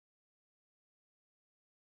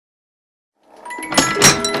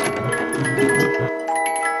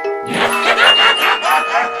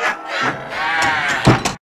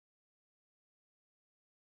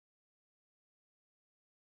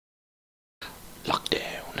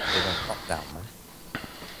Lockdown. Lockdown, man.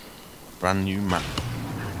 Brand new map.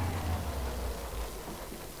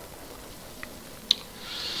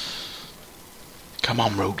 Come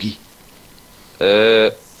on, Rogie.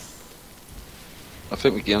 I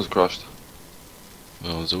think my game's crashed.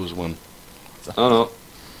 Well, there's always one. Oh no.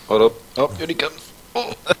 Hold up. Oh, here he comes.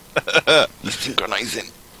 Oh. He's synchronizing.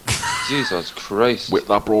 Jesus Christ. With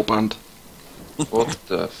that broadband. What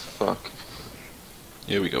the fuck?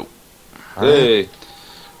 Here we go. Hey.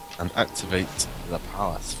 And activate the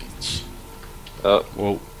power switch.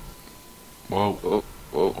 Whoa. Whoa. Oh,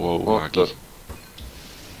 whoa, Whoa, what Maggie.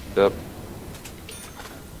 the... Yep.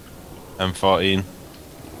 M14.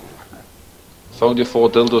 Found your 4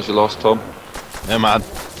 dildos you lost, Tom. Yeah, man.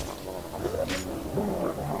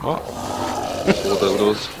 What? 4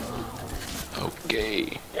 dildos.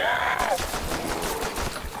 Okay.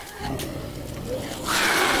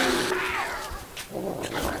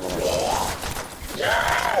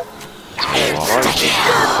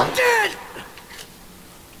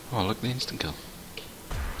 Oh, look, the instant kill.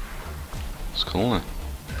 It's cool, isn't it?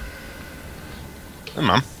 Yeah,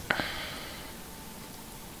 man.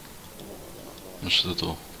 Much to the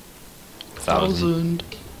door. 1,000.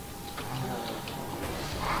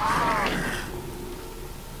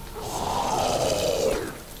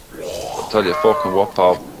 I'll tell you fucking what,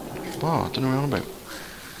 pal. Oh, I don't know what I'm about.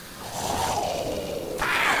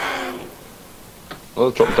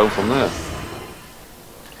 I'll drop down from there.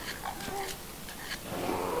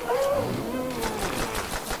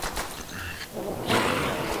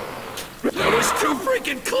 That was too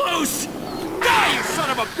freaking close! Die, you son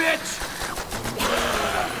of a bitch!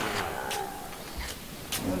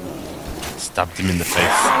 Stabbed him in the I face.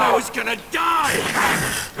 thought I was gonna die!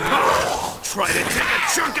 Try to take a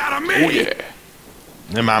chunk out of me! Oh, yeah.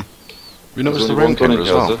 Yeah, man. We noticed the only round one gun counter in as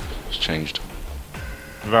here, well. is It's changed.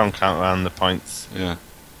 Round count around the points. Yeah.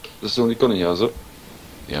 This is the only gun in here, is it?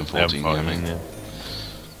 The M14, yeah, mate. yeah.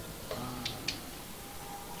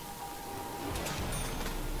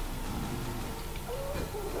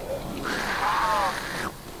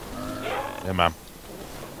 Yeah, man.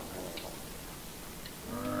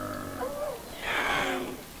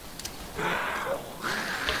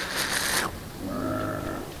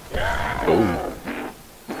 Boom.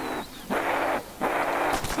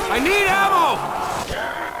 I need ammo!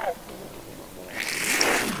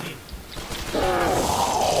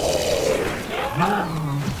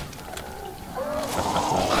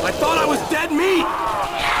 I thought I was dead meat!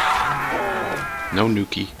 No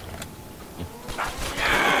nuki.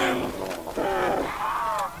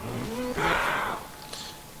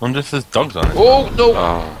 Wonder if there's dogs on it. Oh, no!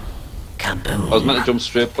 Oh, I was meant to jump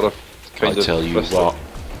straight, but I kind I of... tell you pressed what.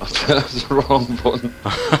 That was the wrong button.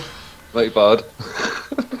 Very bad.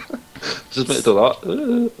 Just meant to do that.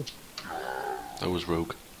 That was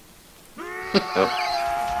rogue. Yep.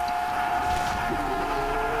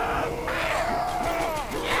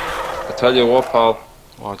 I tell you what, pal.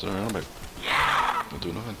 Oh, I don't know what I'm about. I'll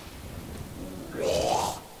do nothing.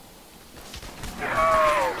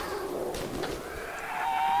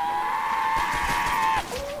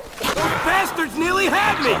 Those bastards nearly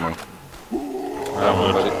had me!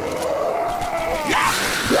 Ammo. Ready?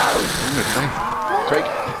 Craig.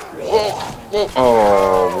 Whoa! Whoa!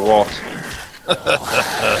 Oh, what?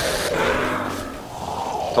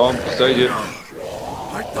 Tom, beside you. I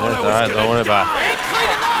Yeah, thought I was alright, gonna don't worry about it. Ain't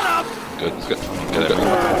cleaning that up! Good. Let's get Get it.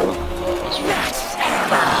 That's right.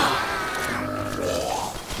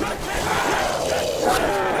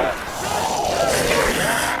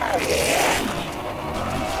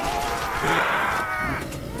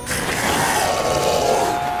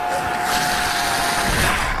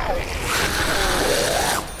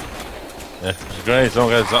 Yeah, it's great.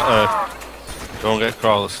 Don't get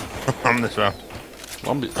crawlers on this round.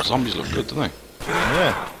 Zombies look good, don't they?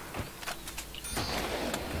 Yeah.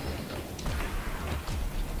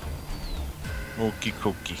 Okie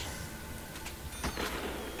dokie.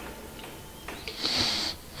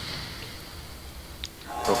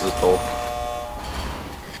 Top of the door.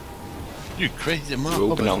 You crazy We're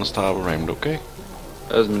open motherfucker. on the start of a round, okay?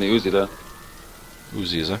 There's mini Uzi there.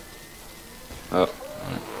 Uzi, is it? Oh.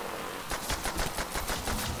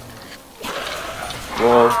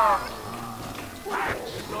 Whoa.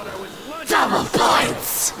 Double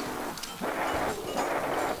points!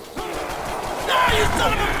 Ah, you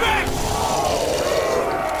son of a bitch!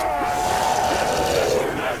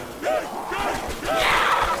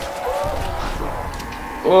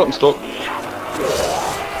 Oh, I'm stuck.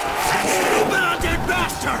 Stupid ugly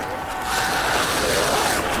bastard!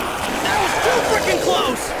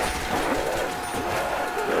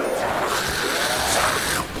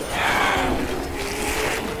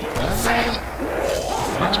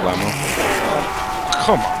 pistol ammo.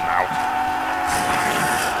 Come on now.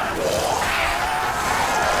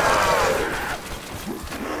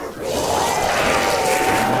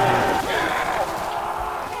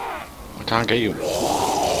 I can't get you. Great.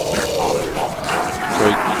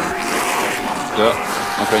 Yeah,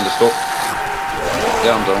 I'm kind of stuck.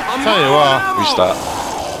 Yeah, I'm done. Tell you what. Restart.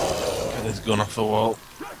 Get this gun off the wall.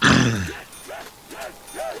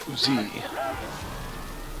 Uzi.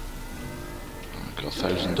 Got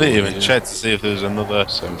 1,000. I didn't even check to see if there's another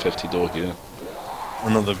 750 dog here.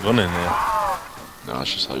 gun in there. No,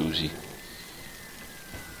 it's just like Uzi.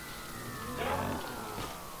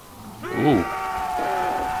 Ooh.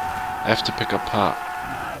 I have to pick up part.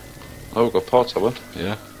 Oh, we've got parts of it.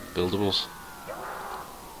 Yeah. Buildables.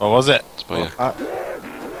 What was it? It's by you.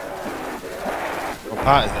 What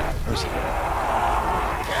part is it? Where's it?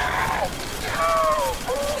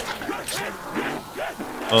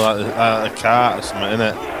 Oh, like a cart or something,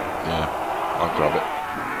 innit? Yeah. I'll grab it.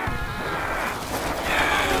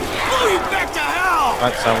 Blow you back to hell!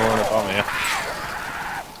 Right, someone on the bottom here.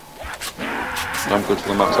 I'm good for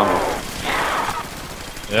the max ammo.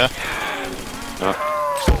 Yeah? Yeah.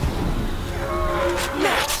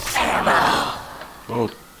 Oh,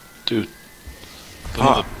 dude.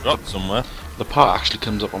 Another drop somewhere. The part actually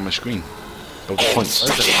comes up on my screen. Of the points.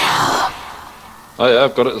 Where's it? Oh yeah,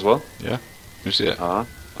 I've got it as well. Yeah. You see it?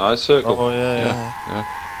 I circle. Oh, yeah. Yeah.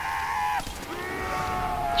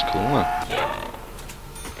 It's cool, isn't it?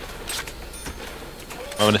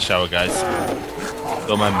 I'm in the shower, guys.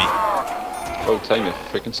 Don't mind me. Oh, time you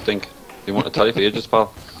freaking stink. You want to tell you for ages,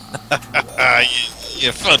 pal?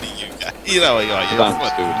 You're funny, you guys. You know what you are. You're Thanks,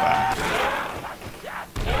 funny.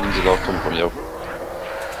 Means a lot coming from you.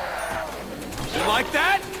 You like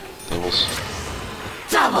that? Doubles.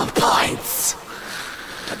 Double points!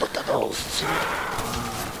 Doubles.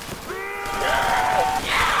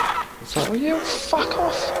 So, you fuck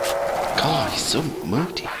off. God, he's so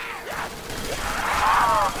moody.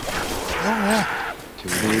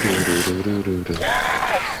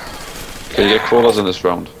 Can you get crawlers in this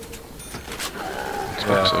round?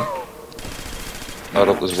 Expect so. Add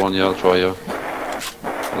up, there's one, yeah, I'll try, yeah.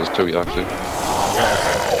 There's two, yeah, actually.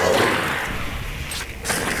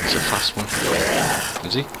 It's a fast one.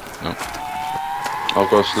 Is he? No. I'll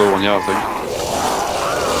go a slow one, yeah, I think.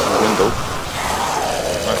 Window.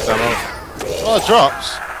 Nice ammo. Oh, it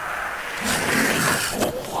drops.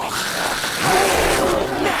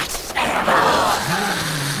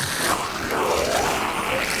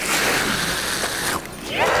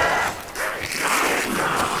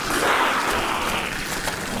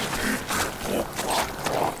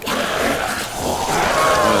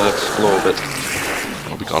 Let's explore a bit.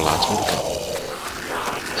 What we got, lads? What we got?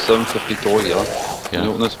 750 door, yeah. Can Yeah. you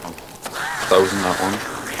open this one? 1,000 that one.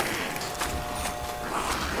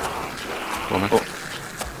 Go on, then. Oh.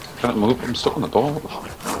 Can't move, I'm stuck on the door. What the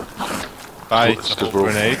fuck? Buy It's 'cause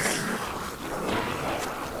we're- grenades.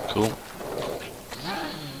 Cool.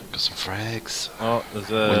 Got some frags. Oh, there's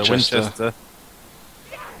a Winchester. Winchester.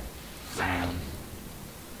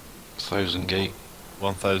 1,000 gate.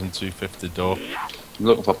 1,250 door. I'm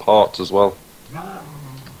looking for parts as well.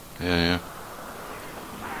 Yeah.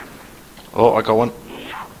 Oh, I got one.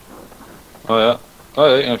 Oh yeah. Oh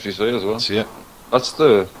yeah, you can actually see it as well. See it? That's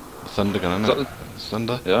the... Thunder gun, Is isn't that it?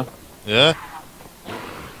 Thunder? Yeah, Yeah?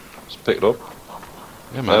 just pick it up.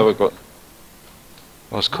 Yeah, man. There we've got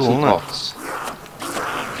Well, it's cool, some isn't it? parts.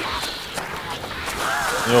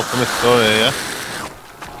 You open this door here, yeah?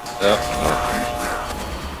 Yeah.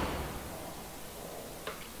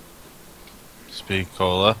 Speed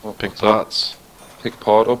caller. Pick What's that? parts. Pick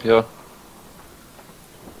part up, yeah.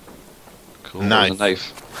 Cool. Nice. There's a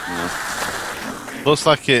knife. Yeah. Looks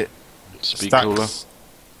like it Speed cooler. stacks.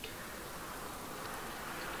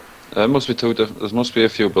 There must be two different... There must be a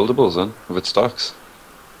few buildables then, if it stacks.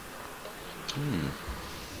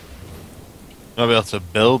 Might be able to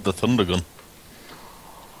build the thunder gun.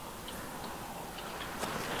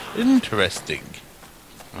 Interesting.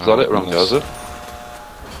 Is that it around here, is it?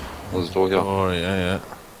 There's a door here. Oh, yeah.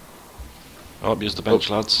 Oh, use the bench,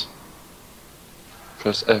 lads.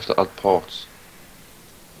 Press F to add parts.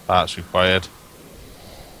 Parts required.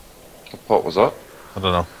 What part was that? I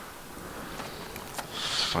don't know.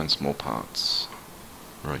 Let's find some more parts.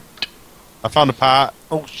 Right. I found a part.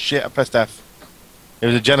 Oh shit, I pressed F. It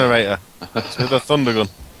was a generator. It's with a thunder gun.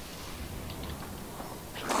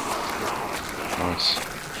 Nice.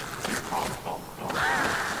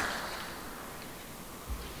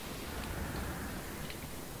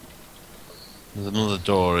 There's another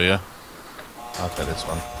door here. I'll get this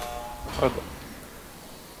one. Oh,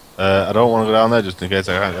 I don't want to go down there just in case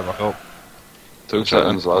I can't get back up. 2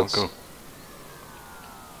 seconds, lads. Go.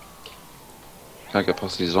 Can't get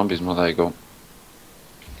past these zombies, man. There you go.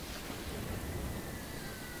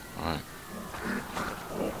 Alright.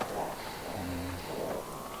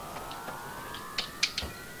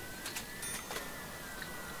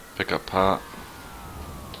 Pick up part.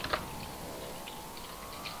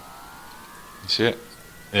 You see it?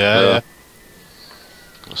 Yeah.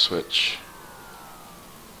 Got a switch.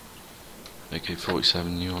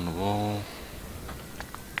 AK-47U on the wall.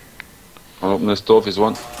 I'll open this door if he's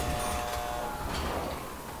one.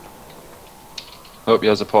 Oh, he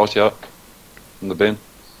has a party out in the bin.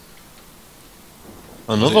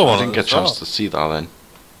 Another I one. didn't get a chance to see that then.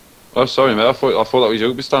 Oh, sorry, mate. I thought that was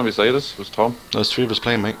you standing beside us. It was Tom. There's 3 of us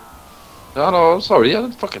playing, mate. No, sorry. I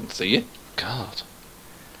didn't fucking see you. God.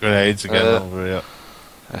 Grenades again over here.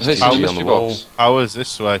 It's in the STG on the mystery wall. box. Power's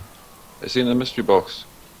this way. It's in the mystery box.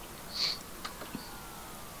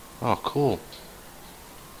 Oh, cool.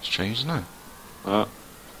 It's changed now.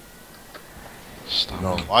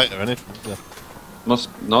 Stamina. No light or anything. Is there?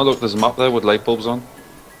 No, look, there's a map there with light bulbs on.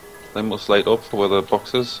 They must light up for where the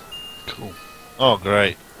box is. Cool. Oh,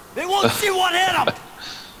 great. They won't see what hit them!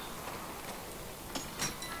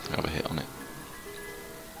 Have a hit on it.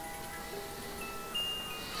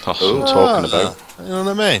 That's what I'm talking about. You know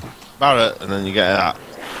what I mean? Barrett, and then you get that.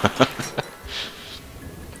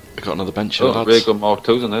 We got another bench here, Oh, lads. really good Mark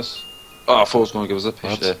 2s in this. Oh, I thought it was going to give us a pitch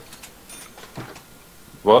Lads. there.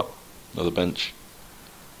 What? Another bench.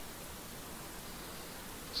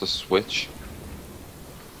 It's a switch.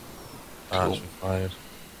 That's fired.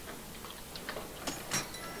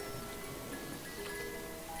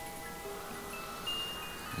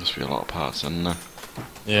 Must be a lot of parts in there.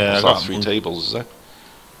 Yeah, What's I got that? 3 one. tables, is there?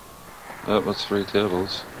 That's 3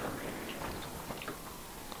 tables.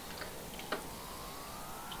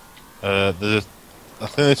 There's I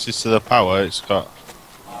think this is to the power. It's got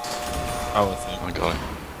power thing. I got it.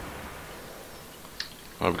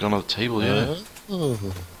 Right, we've got another table, yeah.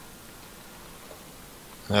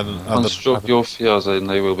 Construct your fears and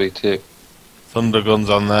they will be taken. Thunder guns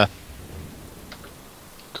on there.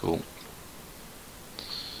 Cool.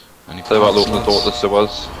 Any Tell you what, parts, open the door to the lads?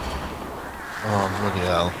 sewers. Oh bloody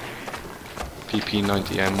hell!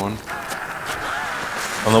 PP90M1.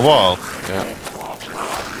 On the wall. Yeah.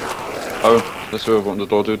 Oh, let's open the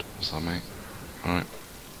door, dude. What's that, mate? Alright.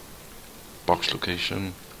 Box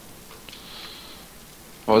location.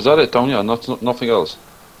 Oh, is that it down here? Nothing else?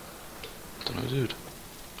 Don't know, dude.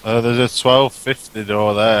 There's a 1250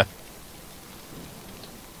 door there.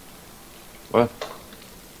 Where?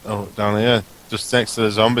 Oh, down here, just next to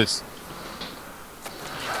the zombies. I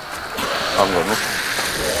haven't got nothing.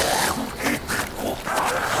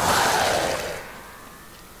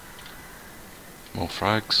 More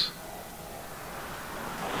frags.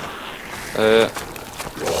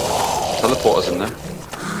 Teleporters in there.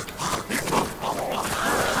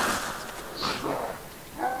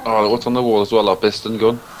 Oh, what's on the wall as well? Our piston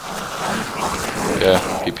gun. Yeah,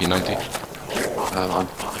 PP90. Man.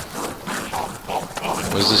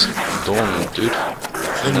 Where's this door, dude?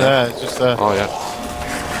 In there, it's just there. Oh, yeah.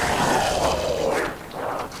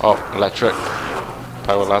 Oh, electric.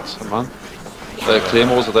 Power, lads. Man.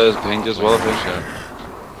 Claymores are there behind you as well, I think. Yeah.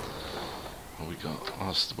 What we got? Oh,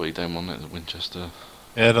 that's the way down on it, the Winchester.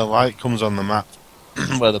 Yeah, the light comes on the map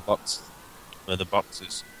where the box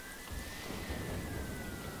is.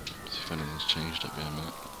 See if anything's changed up here a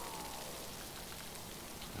minute.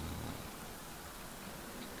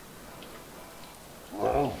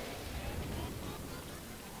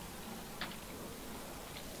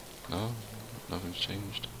 No, nothing's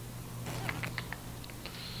changed.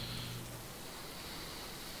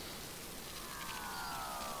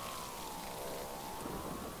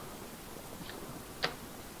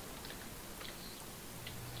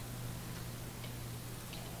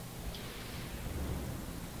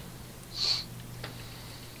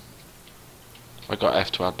 I got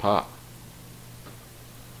F to add part.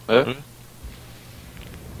 Yeah?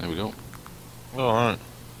 There we go. Oh, alright.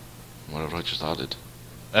 Whatever I just added.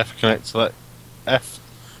 Press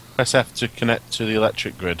F to connect to the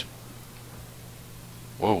electric grid.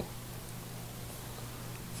 Whoa.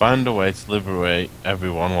 Find a way to liberate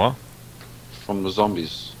everyone. What? From the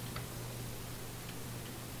zombies.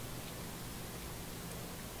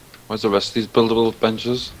 Where's the rest of these buildable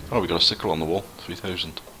benches? Oh, we got a sickle on the wall.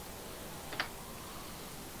 3000.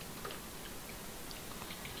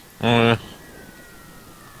 Oh, yeah.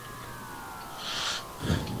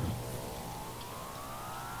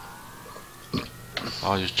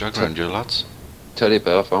 Oh, there's Jug around here, lads. Teddy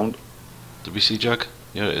bear I found. Did we see Jug?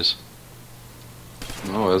 Yeah, it is.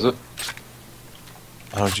 Oh, is it?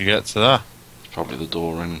 How'd you get to that? probably the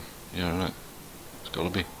door in here, isn't it? It's gotta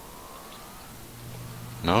be.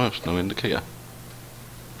 No, it's no indicator.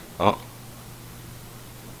 Oh,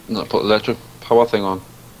 No, put electric power thing on.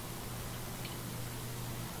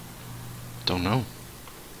 don't know.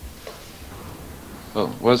 Oh,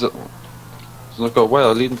 where's it? It's not got a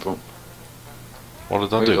wire leading from. What did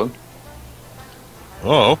that Where do? you going?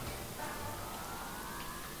 Oh,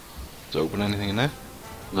 Does it open anything in there?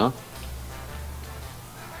 No?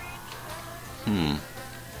 Hmm.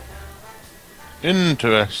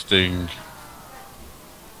 interesting.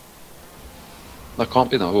 That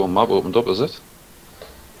can't be the whole map opened up, is it?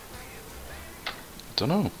 Don't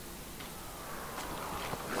know.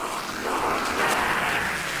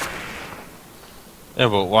 Yeah,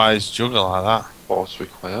 but why is juggle like that? Force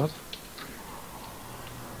required.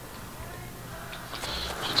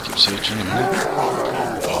 Just keep searching in there.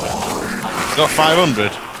 Got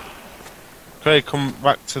 500. Craig, come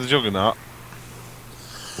back to the juggernaut.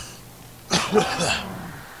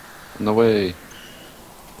 No way.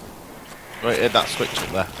 Right, hit that switch up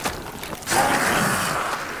there.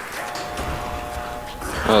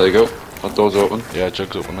 Oh, there you go. That door's open. Yeah,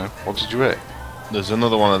 jug's open now. What did you hit? There's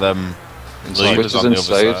another one of them Inside. levers Switches on the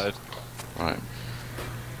inside. other side. Right.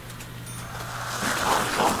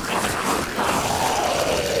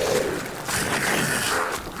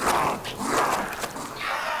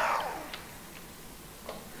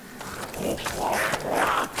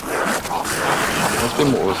 Must be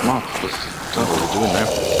more this map. Just Don't know what we're doing now.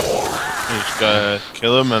 You just gotta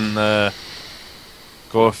kill him and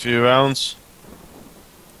go a few rounds.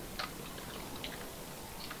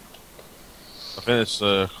 I think there's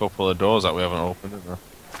a couple of doors that we haven't opened, isn't there?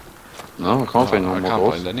 no, I can't find no I more can't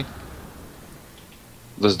doors. find any.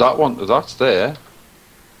 There's that one. That's there.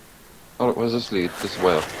 Oh, look, where's this lead? This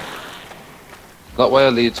wire. That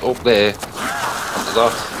wire leads up there. After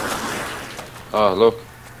that. Ah, look.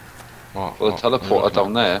 What? Well, the teleporter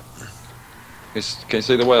down there. Can you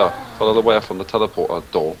see the wire? Follow the wire from the teleporter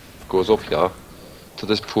door. Goes up here to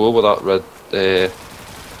this pool with that red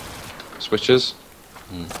switches.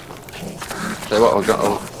 Tell you what,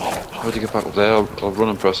 how do you get back up there? I'll run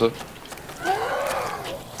and press it.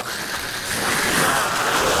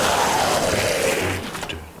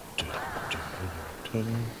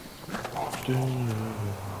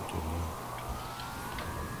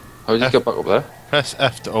 How do you get back up there? Press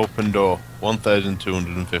F to open door.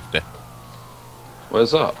 1,250.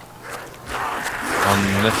 Where's that?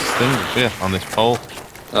 On this thing, yeah, on this pole.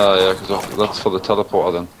 Ah, yeah, because that's for the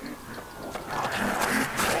teleporter then.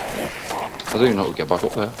 I don't even know how to get back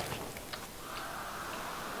up there.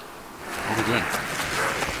 What are we doing?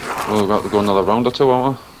 Well, we've got to go another round or two,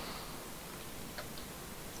 aren't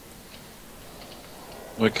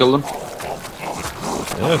we? We kill them?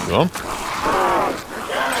 Yeah, go on.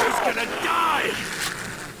 He's gonna die!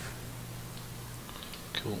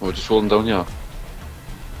 Cool. We're just rolling down here.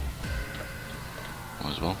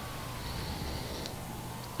 Might as well.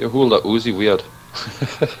 You hold that Uzi weird.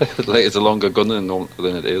 Like it's a longer gun than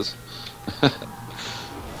it is. What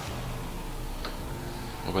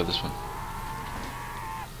about this one?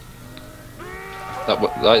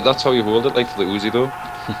 That's how you hold it, like for the Uzi though.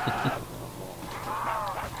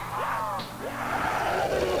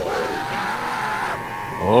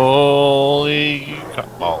 Holy crap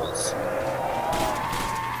balls.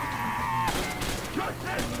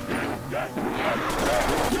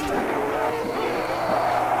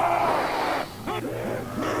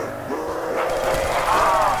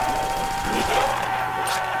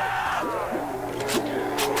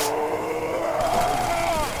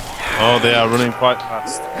 Oh, they are running quite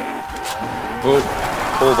fast. Oh,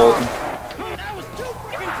 Paul Bolton.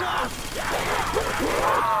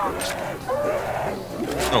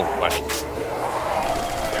 No way.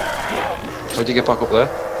 How'd you get back up there?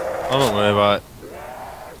 Oh, don't worry about it.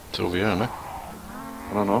 It's over here, isn't it?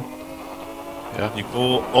 I don't know. Yeah. You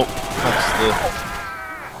go up past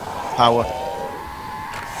the power.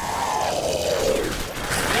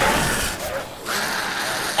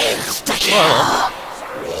 Well,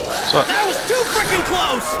 So, That was too freaking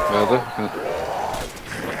close! Where are they?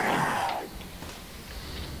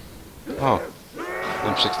 oh.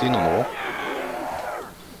 M16 on the wall.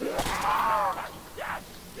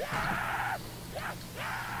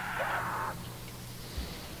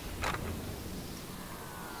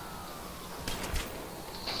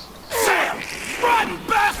 Run,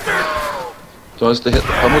 bastard! Do you want us to hit?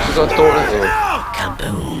 How much is that door?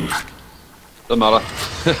 Kaboom. Doesn't matter.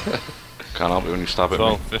 Can't help it when you stab it.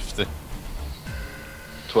 mate. 1250.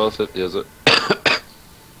 1250 is it?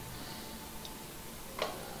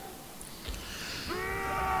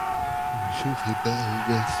 Shoot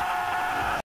it,